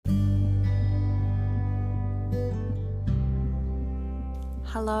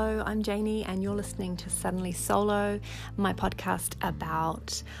Hello, I'm Janie and you're listening to Suddenly Solo, my podcast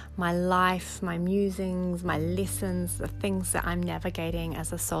about my life, my musings, my lessons, the things that I'm navigating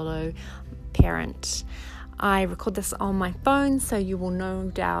as a solo parent. I record this on my phone, so you will no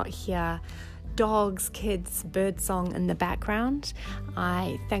doubt hear dogs, kids, birdsong in the background.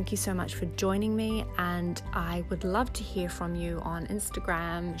 I thank you so much for joining me, and I would love to hear from you on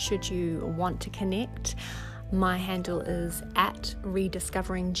Instagram should you want to connect. My handle is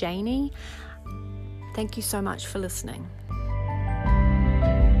 @rediscoveringjanie. Thank you so much for listening.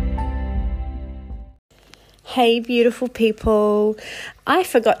 Hey, beautiful people. I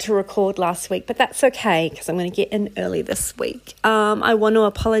forgot to record last week, but that's okay because I'm going to get in early this week. I want to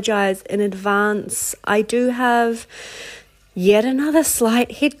apologize in advance. I do have yet another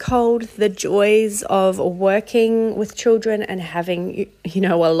slight head cold. The joys of working with children and having,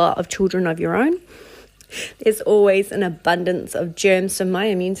 a lot of children of your own. There's always an abundance of germs, so my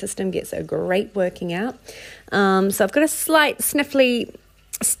immune system gets a great working out. So I've got a slight sniffly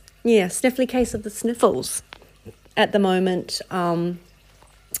case of the sniffles at the moment.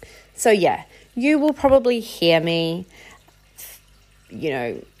 You will probably hear me,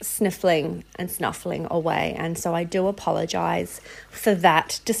 sniffling and snuffling away. And so I do apologize for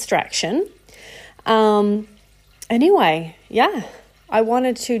that distraction. I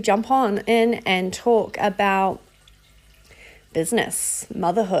wanted to jump on in and talk about business,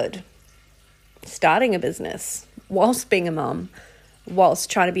 motherhood, starting a business whilst being a mum, whilst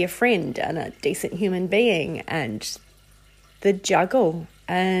trying to be a friend and a decent human being, and the juggle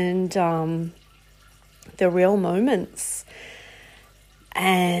and the real moments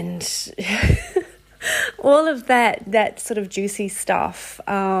and all of that sort of juicy stuff.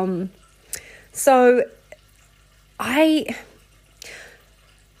 So I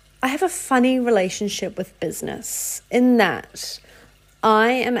have a funny relationship with business in that I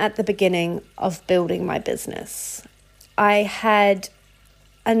am at the beginning of building my business. I had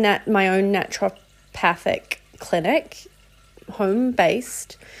my own naturopathic clinic,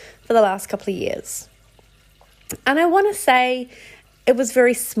 home-based, for the last couple of years. And I want to say it was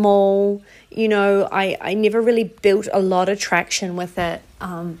very small. I never really built a lot of traction with it.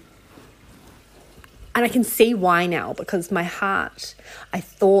 And I can see why now, because my heart, I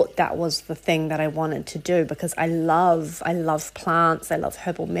thought that was the thing that I wanted to do, because I love plants, I love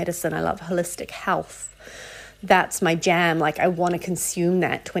herbal medicine, I love holistic health. That's my jam. Like, I want to consume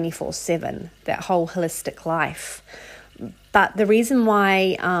that 24/7, that whole holistic life. But the reason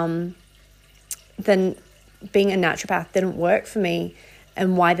why then being a naturopath didn't work for me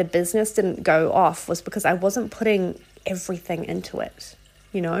and why the business didn't go off was because I wasn't putting everything into it,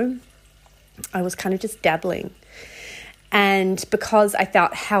 I was kind of just dabbling. And because I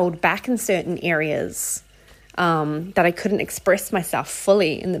felt held back in certain areas, that I couldn't express myself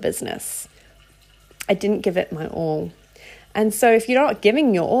fully in the business, I didn't give it my all. And so if you're not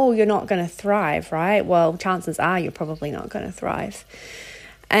giving your all, you're not going to thrive, right? Well, chances are you're probably not going to thrive.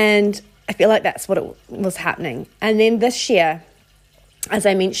 And I feel like that's what was happening. And then this year, as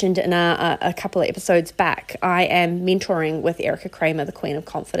I mentioned in a couple of episodes back, I am mentoring with Erica Kramer, the Queen of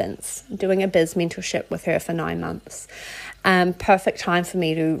Confidence, doing a biz mentorship with her for 9 months. Perfect time for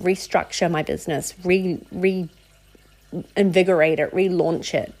me to restructure my business, reinvigorate it,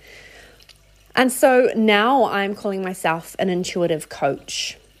 relaunch it. And so now I'm calling myself an intuitive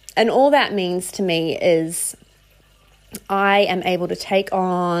coach. And all that means to me is I am able to take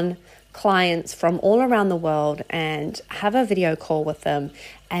on clients from all around the world and have a video call with them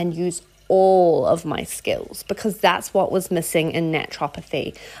and use all of my skills, because that's what was missing in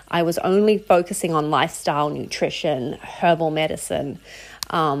naturopathy. I was only focusing on lifestyle, nutrition, herbal medicine,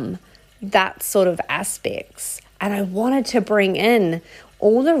 that sort of aspects. And I wanted to bring in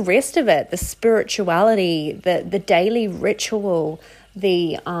all the rest of it, the spirituality, the daily ritual,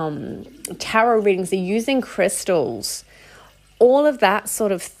 the tarot readings, the using crystals, all of that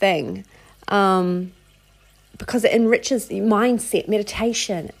sort of thing, because it enriches the mindset,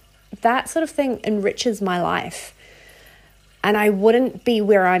 meditation, that sort of thing enriches my life. And I wouldn't be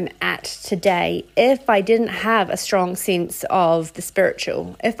where I'm at today if I didn't have a strong sense of the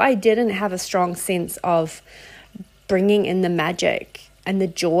spiritual, if I didn't have a strong sense of bringing in the magic and the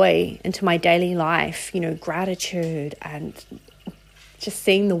joy into my daily life, gratitude and just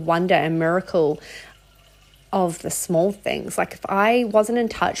seeing the wonder and miracle of the small things. Like, if I wasn't in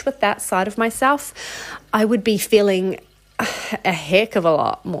touch with that side of myself, I would be feeling a heck of a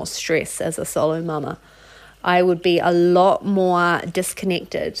lot more stress as a solo mama. I would be a lot more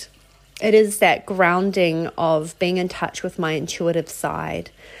disconnected. It is that grounding of being in touch with my intuitive side,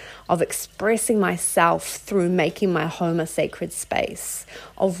 of expressing myself through making my home a sacred space,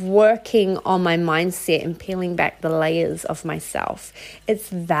 of working on my mindset and peeling back the layers of myself. It's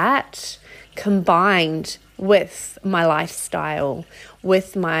that combined with my lifestyle,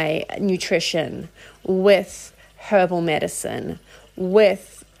 with my nutrition, with herbal medicine,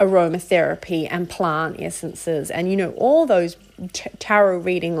 with aromatherapy and plant essences, and all those tarot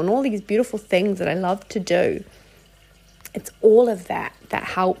reading and all these beautiful things that I love to do. It's all of that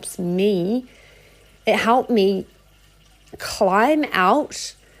helps me. It helped me climb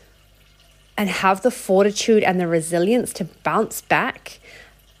out and have the fortitude and the resilience to bounce back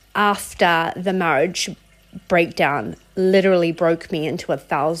after the marriage breakdown literally broke me into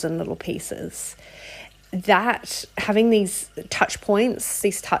 1,000 little pieces. That having these touch points,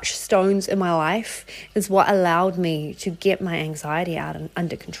 these touchstones in my life is what allowed me to get my anxiety out and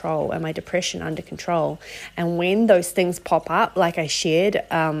under control and my depression under control. And when those things pop up, like I shared,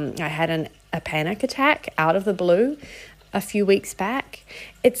 I had a panic attack out of the blue a few weeks back.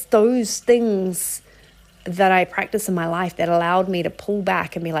 It's those things that I practice in my life that allowed me to pull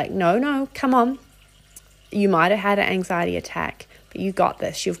back and be like, no, come on. You might have had an anxiety attack, but you got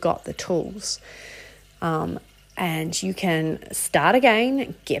this. You've got the tools. And you can start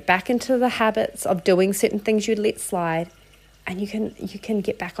again, get back into the habits of doing certain things you'd let slide, and you can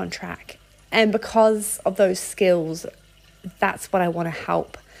get back on track. And because of those skills, that's what I want to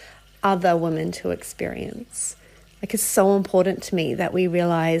help other women to experience. Like, it's so important to me that we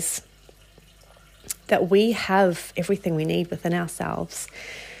realize that we have everything we need within ourselves.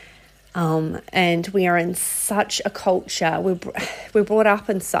 And we are in such a culture, we're brought up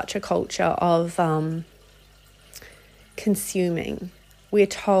in such a culture of consuming. We're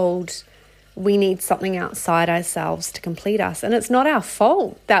told we need something outside ourselves to complete us. And it's not our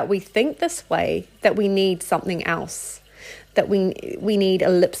fault that we think this way, that we need something else, that we need a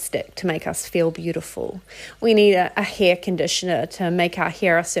lipstick to make us feel beautiful. We need a hair conditioner to make our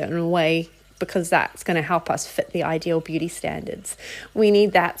hair a certain way, because that's going to help us fit the ideal beauty standards. We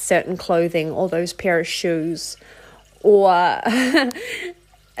need that certain clothing or those pair of shoes or,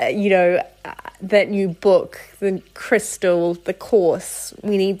 that new book, the crystal, the course.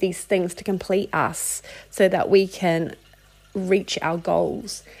 We need these things to complete us so that we can reach our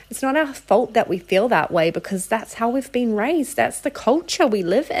goals. It's not our fault that we feel that way, because that's how we've been raised. That's the culture we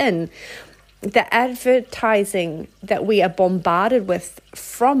live in. The advertising that we are bombarded with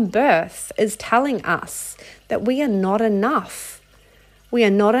from birth is telling us that we are not enough. We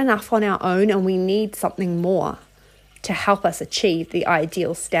are not enough on our own, and we need something more to help us achieve the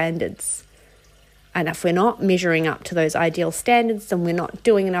ideal standards. And if we're not measuring up to those ideal standards, then we're not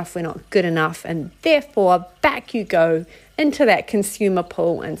doing enough, we're not good enough, and therefore back you go into that consumer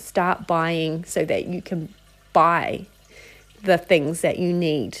pool and start buying so that you can buy the things that you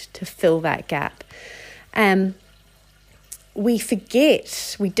need to fill that gap. We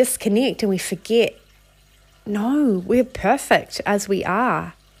forget, we disconnect, and we forget, no, we're perfect as we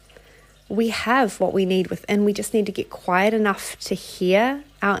are. We have what we need within. We just need to get quiet enough to hear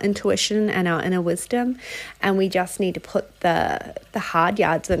our intuition and our inner wisdom, and we just need to put the hard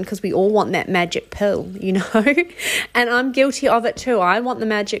yards in, because we all want that magic pill, and I'm guilty of it too. I want the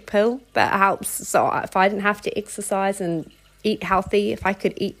magic pill that helps. So if I didn't have to exercise and eat healthy, if I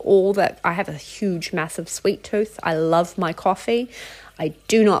could eat all that, I have a huge, massive sweet tooth. I love my coffee. I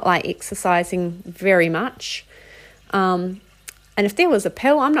do not like exercising very much. And if there was a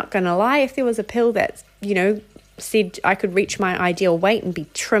pill, I'm not going to lie, if there was a pill that, said I could reach my ideal weight and be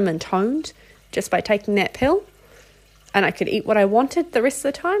trim and toned just by taking that pill, and I could eat what I wanted the rest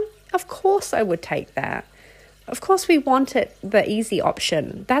of the time, of course I would take that. Of course we want it, the easy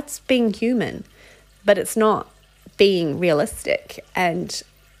option. That's being human, but it's not being realistic. And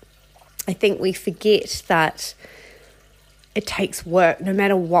I think we forget that it takes work. No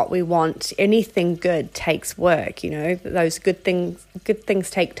matter what we want, anything good takes work. Those good things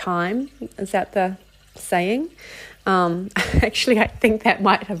take time. Is that the saying? Actually, I think that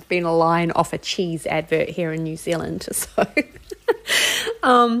might have been a line off a cheese advert here in New Zealand. So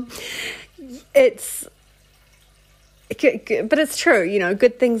but it's true,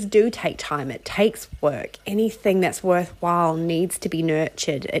 good things do take time. It takes work. Anything that's worthwhile needs to be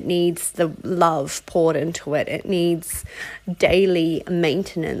nurtured. It needs the love poured into it. It needs daily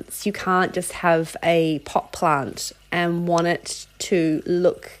maintenance. You can't just have a pot plant and want it to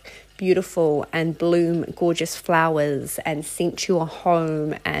look beautiful and bloom gorgeous flowers and scent your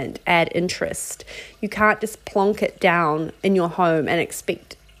home and add interest. You can't just plonk it down in your home and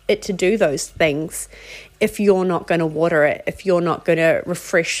expect it to do those things if you're not going to water it, if you're not going to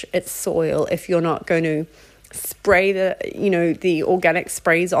refresh its soil, if you're not going to spray the organic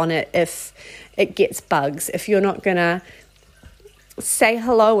sprays on it if it gets bugs, if you're not going to say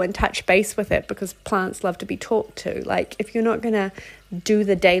hello and touch base with it, because plants love to be talked to. Like, if you're not going to do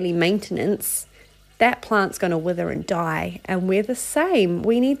the daily maintenance, that plant's going to wither and die. And we're the same.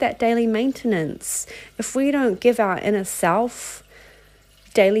 We need that daily maintenance. If we don't give our inner self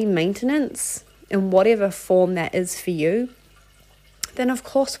daily maintenance in whatever form that is for you, then of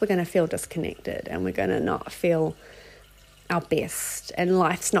course we're going to feel disconnected and we're going to not feel our best, and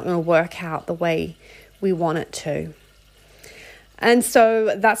life's not going to work out the way we want it to. And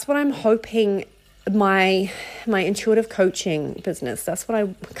so that's what I'm hoping my intuitive coaching business, that's what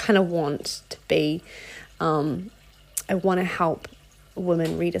I kind of want to be. I want to help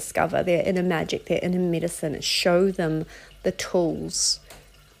women rediscover their inner magic, their inner medicine, show them the tools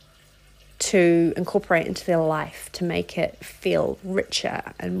to incorporate into their life to make it feel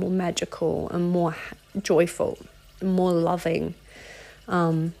richer and more magical and more joyful and more loving,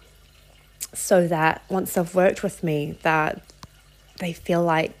 so that once they've worked with me, that they feel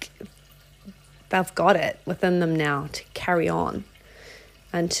like they've got it within them now to carry on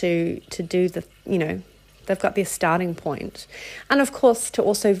and to do the, they've got their starting point. And of course, to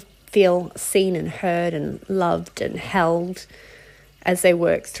also feel seen and heard and loved and held as they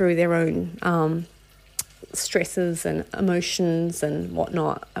work through their own stresses and emotions and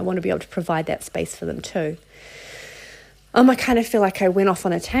whatnot. I want to be able to provide that space for them too. I kind of feel like I went off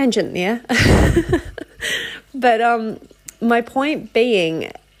on a tangent there. But my point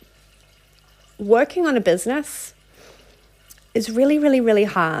being, working on a business is really, really, really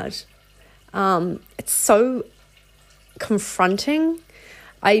hard. It's so confronting.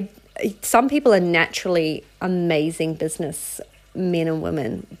 Some people are naturally amazing business men and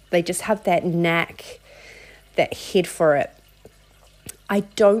women. They just have that knack, that head for it. I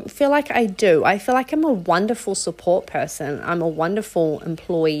don't feel like I do. I feel like I'm a wonderful support person. I'm a wonderful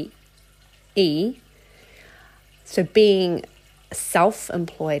employee. So being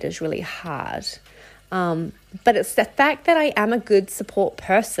self-employed is really hard. But it's the fact that I am a good support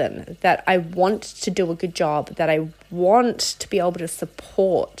person, that I want to do a good job, that I want to be able to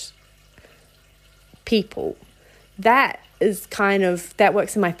support people. That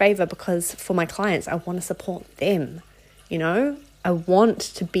works in my favor, because for my clients, I want to support them, I want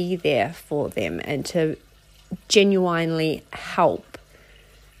to be there for them and to genuinely help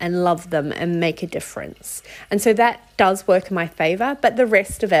and love them and make a difference. And so that does work in my favor, but the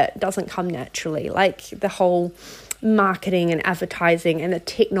rest of it doesn't come naturally. Like the whole marketing and advertising and the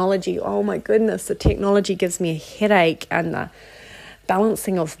technology. Oh my goodness, the technology gives me a headache, and the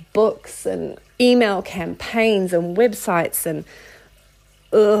balancing of books and email campaigns and websites, and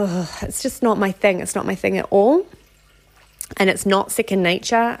it's just not my thing. It's not my thing at all. And it's not second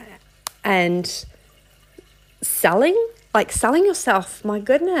nature. And selling yourself, my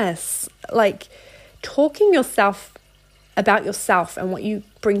goodness, like talking about yourself and what you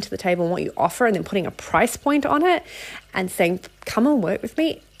bring to the table and what you offer, and then putting a price point on it and saying, come and work with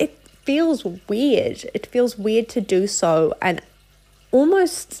me. It feels weird. It feels weird to do so, and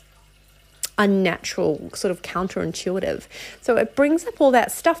almost unnatural, sort of counterintuitive. So it brings up all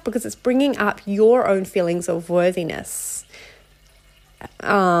that stuff because it's bringing up your own feelings of worthiness,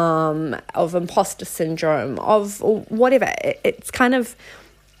 of imposter syndrome, of whatever. It's kind of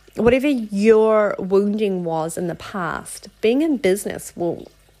whatever your wounding was in the past. Being in business will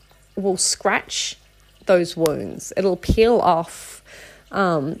scratch those wounds. It'll peel off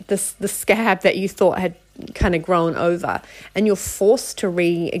the scab that you thought had kind of grown over, and you're forced to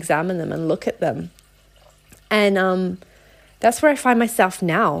re-examine them and look at them. And that's where I find myself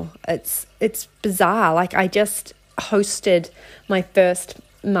now. It's bizarre. Like, I just hosted my first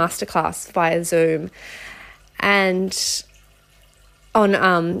masterclass via Zoom, and on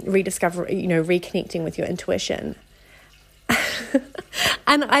reconnecting with your intuition.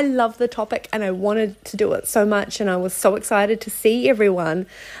 And I love the topic, and I wanted to do it so much, and I was so excited to see everyone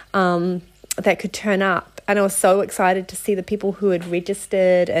that could turn up, and I was so excited to see the people who had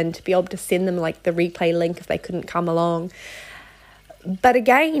registered and to be able to send them like the replay link if they couldn't come along. But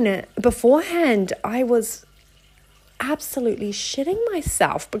again, beforehand, I was absolutely shitting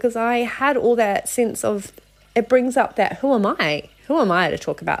myself because I had all that sense of, it brings up that, who am I? Who am I to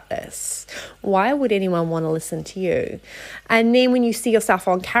talk about this? Why would anyone want to listen to you? And then when you see yourself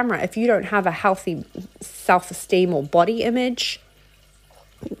on camera, if you don't have a healthy self-esteem or body image,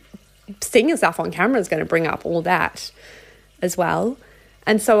 seeing yourself on camera is going to bring up all that as well.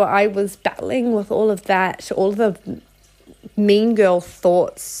 And so I was battling with all of that, all of the mean girl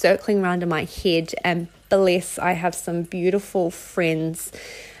thoughts circling around in my head. And bless, I have some beautiful friends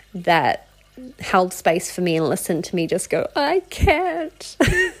that held space for me and listened to me just go, I can't.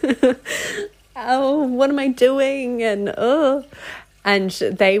 Oh, what am I doing? And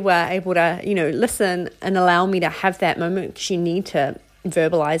they were able to, listen and allow me to have that moment, because you need to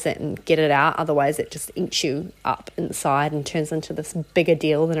verbalize it and get it out. Otherwise, it just eats you up inside and turns into this bigger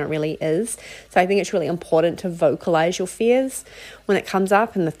deal than it really is. So I think it's really important to vocalize your fears when it comes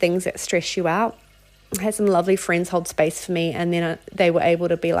up and the things that stress you out. I had some lovely friends hold space for me, and then they were able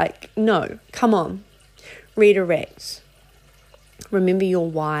to be like, no, come on, redirect. Remember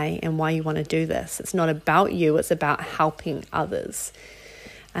your why and why you want to do this. It's not about you, it's about helping others.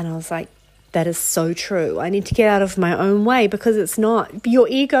 And I was like, that is so true. I need to get out of my own way, because it's not. Your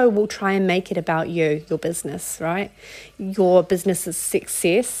ego will try and make it about you, your business, right? Your business's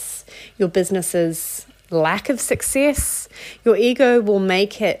success, your business's lack of success. Your ego will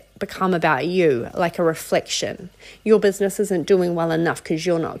make it become about you, like a reflection. Your business isn't doing well enough because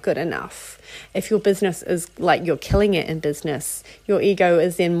you're not good enough. If your business is like you're killing it in business, your ego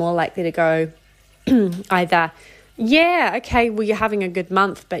is then more likely to go either, yeah, okay, well, you're having a good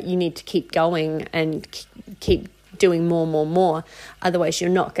month, but you need to keep going and keep doing more. Otherwise,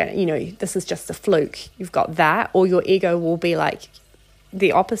 you're not going to, this is just a fluke. You've got that. Or your ego will be like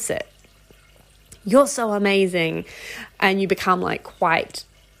the opposite. You're so amazing. And you become like quite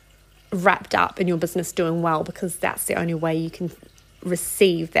wrapped up in your business doing well, because that's the only way you can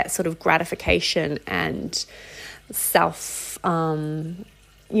receive that sort of gratification and self,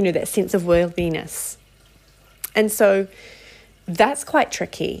 that sense of worthiness. And so that's quite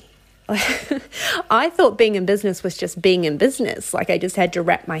tricky. I thought being in business was just being in business. Like I just had to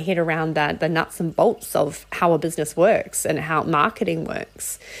wrap my head around the nuts and bolts of how a business works and how marketing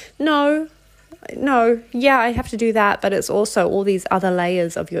works. No, yeah, I have to do that, but it's also all these other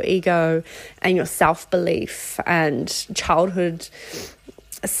layers of your ego and your self-belief and childhood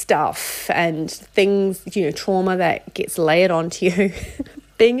stuff and things, trauma that gets layered onto you.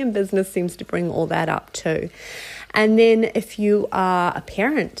 Being in business seems to bring all that up too. And then if you are a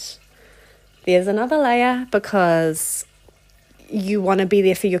parent, there's another layer, because you want to be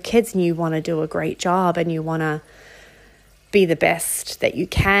there for your kids and you want to do a great job and you want to be the best that you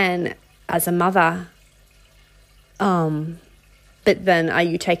can as a mother. But then are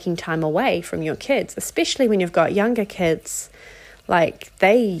you taking time away from your kids, especially when you've got younger kids? Like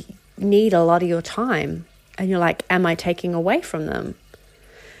they need a lot of your time, and you're like, am I taking away from them?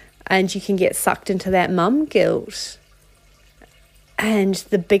 And you can get sucked into that mum guilt. And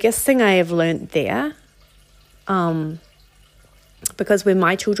the biggest thing I have learned there, because when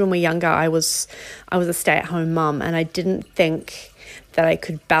my children were younger, I was a stay-at-home mum, and I didn't think that I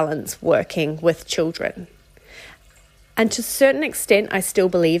could balance working with children. And to a certain extent, I still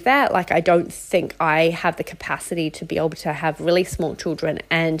believe that. Like, I don't think I have the capacity to be able to have really small children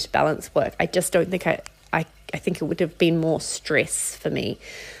and balance work. I just don't think I think it would have been more stress for me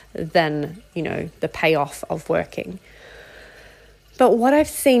than, the payoff of working. But what I've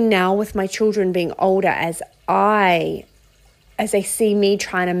seen now with my children being older, as they see me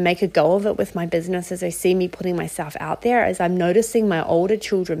trying to make a go of it with my business, as they see me putting myself out there, as I'm noticing my older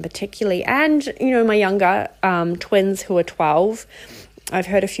children particularly, and, my younger twins who are 12, I've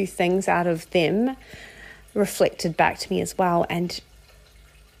heard a few things out of them reflected back to me as well. And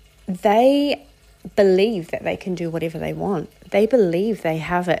they believe that they can do whatever they want. They believe they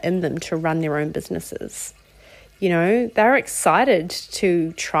have it in them to run their own businesses. They're excited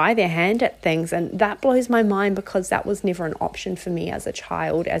to try their hand at things. And that blows my mind, because that was never an option for me as a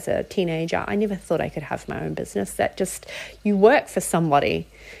child, as a teenager. I never thought I could have my own business. You work for somebody.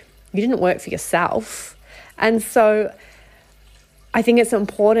 You didn't work for yourself. And so I think it's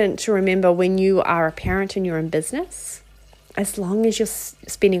important to remember, when you are a parent and you're in business, as long as you're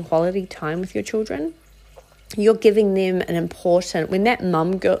spending quality time with your children, you're giving them an important, when that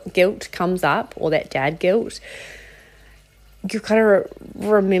mum guilt comes up, or that dad guilt, you've got to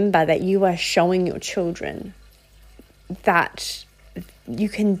remember that you are showing your children that you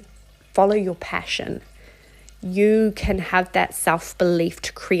can follow your passion. You can have that self-belief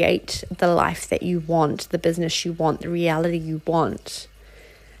to create the life that you want, the business you want, the reality you want.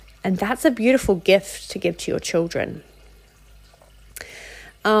 And that's a beautiful gift to give to your children.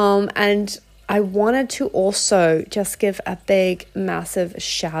 And I wanted to also just give a big, massive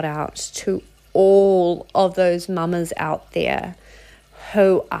shout out to all of those mamas out there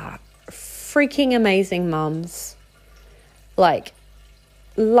who are freaking amazing mums, like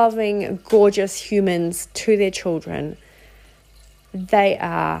loving, gorgeous humans to their children. They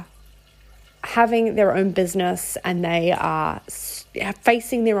are having their own business and they are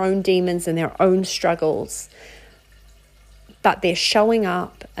facing their own demons and their own struggles, but they're showing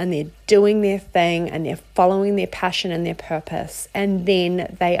up and they're doing their thing and they're following their passion and their purpose. And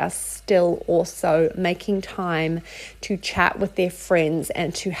then they are still also making time to chat with their friends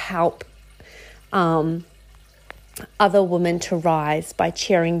and to help other women to rise by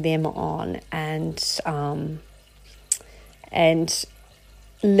cheering them on and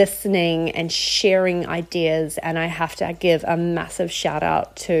listening and sharing ideas. And I have to give a massive shout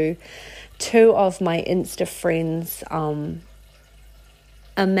out to two of my Insta friends,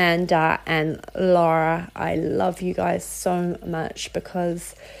 Amanda and Laura. I love you guys so much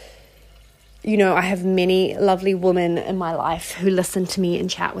because, you know, I have many lovely women in my life who listen to me and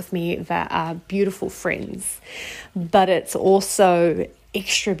chat with me that are beautiful friends. But it's also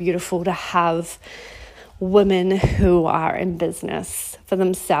extra beautiful to have women who are in business for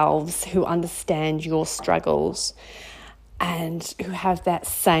themselves, who understand your struggles and who have that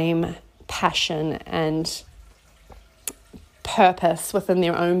same passion and purpose within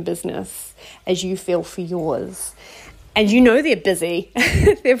their own business as you feel for yours. And you know they're busy.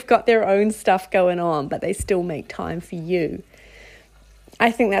 They've got their own stuff going on, but they still make time for you.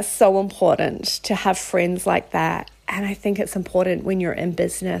 I think that's so important to have friends like that. And I think it's important when you're in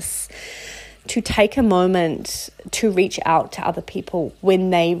business to take a moment to reach out to other people when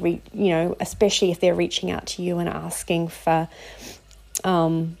they, especially if they're reaching out to you and asking for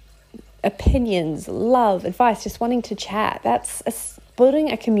opinions, love, advice, just wanting to chat.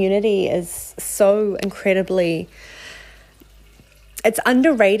 Building a community is so incredibly, it's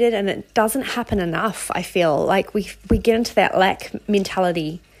underrated and it doesn't happen enough. I feel like we get into that lack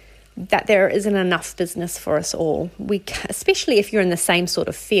mentality that there isn't enough business for us all. Especially if you're in the same sort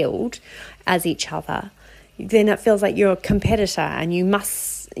of field as each other, then it feels like you're a competitor and you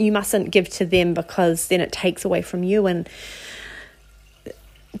mustn't give to them because then it takes away from you. And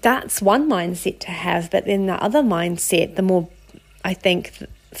that's one mindset to have. But then the other mindset, the more, I think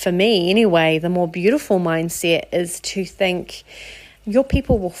for me anyway, the more beautiful mindset is to think your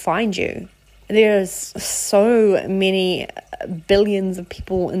people will find you. There's so many billions of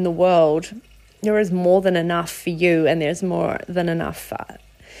people in the world. There is more than enough for you and there's more than enough for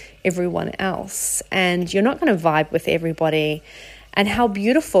everyone else. And you're not going to vibe with everybody. And how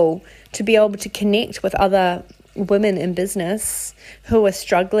beautiful to be able to connect with other women in business who are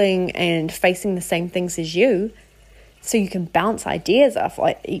struggling and facing the same things as you, so you can bounce ideas off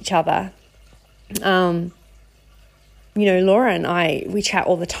each other. Laura and I, we chat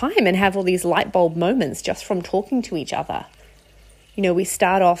all the time and have all these light bulb moments just from talking to each other. We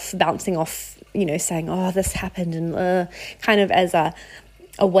start off bouncing off, saying, oh, this happened, and kind of as a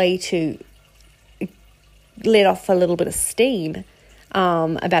way to let off a little bit of steam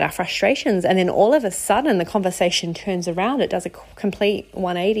about our frustrations. And then all of a sudden the conversation turns around. It does a complete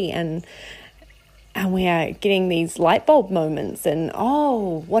 180 and we are getting these light bulb moments and,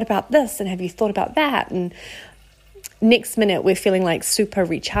 oh, what about this? And have you thought about that? And next minute we're feeling like super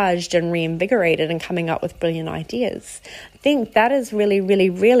recharged and reinvigorated and coming up with brilliant ideas. I think that is really, really,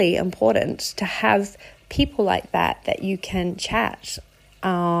 really important to have people like that you can chat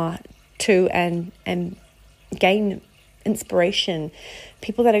to and gain inspiration,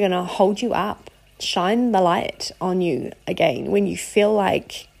 people that are going to hold you up, shine the light on you again when you feel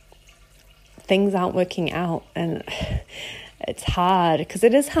like things aren't working out. And it's hard, because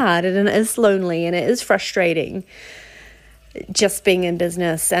it is hard and it is lonely and it is frustrating just being in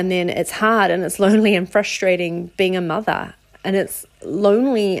business. And then it's hard and it's lonely and frustrating being a mother, and it's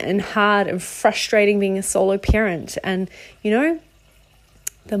lonely and hard and frustrating being a solo parent. And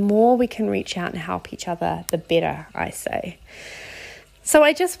the more we can reach out and help each other, the better, I say. So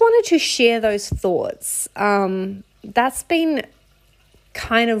I just wanted to share those thoughts. That's been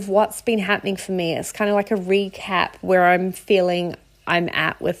kind of what's been happening for me. It's kind of like a recap where I'm feeling I'm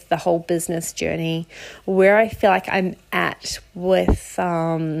at with the whole business journey, where I feel like I'm at with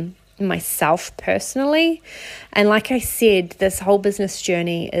myself personally. And like I said, this whole business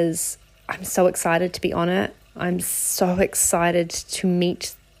journey I'm so excited to be on it. I'm so excited to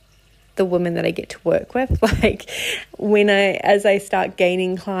meet the women that I get to work with. Like as I start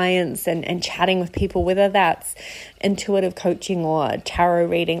gaining clients and chatting with people, whether that's intuitive coaching or tarot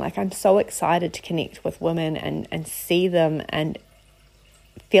reading, like I'm so excited to connect with women and see them and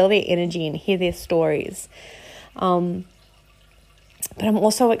feel their energy and hear their stories. But I'm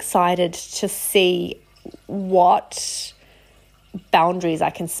also excited to see what boundaries I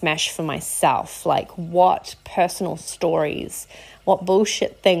can smash for myself, like what personal stories, what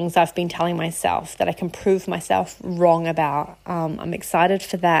bullshit things I've been telling myself that I can prove myself wrong about. I'm excited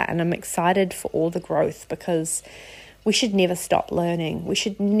for that, and I'm excited for all the growth, because we should never stop learning. We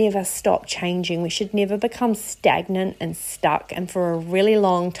should never stop changing. We should never become stagnant and stuck. And for a really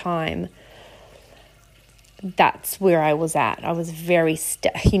long time, that's where I was at. I was very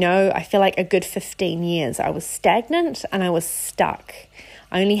I feel like a good 15 years I was stagnant and I was stuck.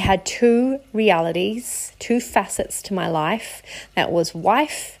 I only had two realities, two facets to my life. That was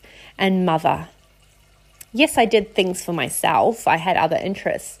wife and mother. Yes, I did things for myself. I had other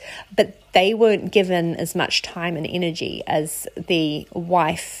interests, but they weren't given as much time and energy as the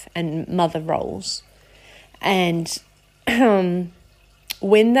wife and mother roles. And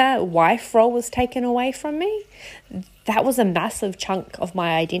when the wife role was taken away from me, that was a massive chunk of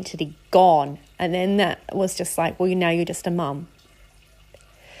my identity gone. And then that was just like, well, now you're just a mum.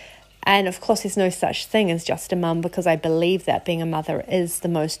 And of course, there's no such thing as just a mum, because I believe that being a mother is the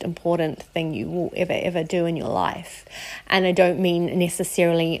most important thing you will ever do in your life. And I don't mean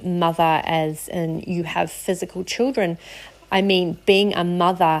necessarily mother as in you have physical children. I mean being a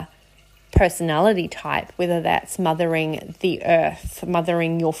mother personality type, whether that's mothering the earth,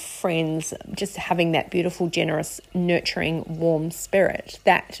 mothering your friends, just having that beautiful, generous, nurturing, warm spirit.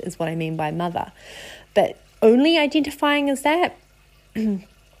 That is what I mean by mother. But only identifying as that,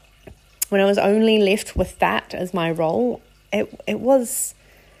 when I was only left with that as my role, it was,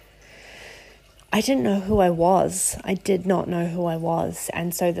 I didn't know who I was. I did not know who I was.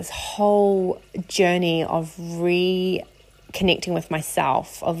 And so this whole journey of reconnecting with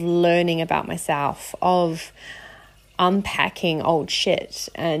myself, of learning about myself, of unpacking old shit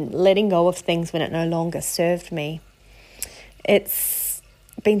and letting go of things when it no longer served me, it's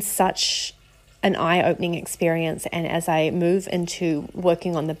been such an eye-opening experience. And as I move into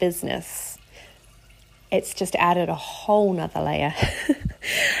working on the business, it's just added a whole nother layer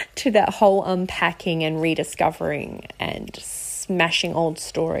to that whole unpacking and rediscovering and smashing old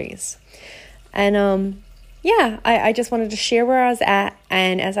stories. And I just wanted to share where I was at.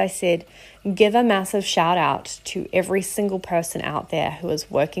 And as I said, give a massive shout out to every single person out there who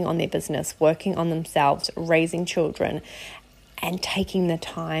is working on their business, working on themselves, raising children, and taking the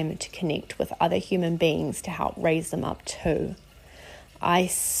time to connect with other human beings to help raise them up too. I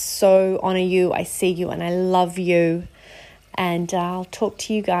so honor you, I see you, and I love you. And I'll talk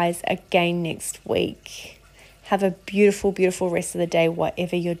to you guys again next week. Have a beautiful, beautiful rest of the day,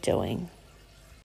 whatever you're doing.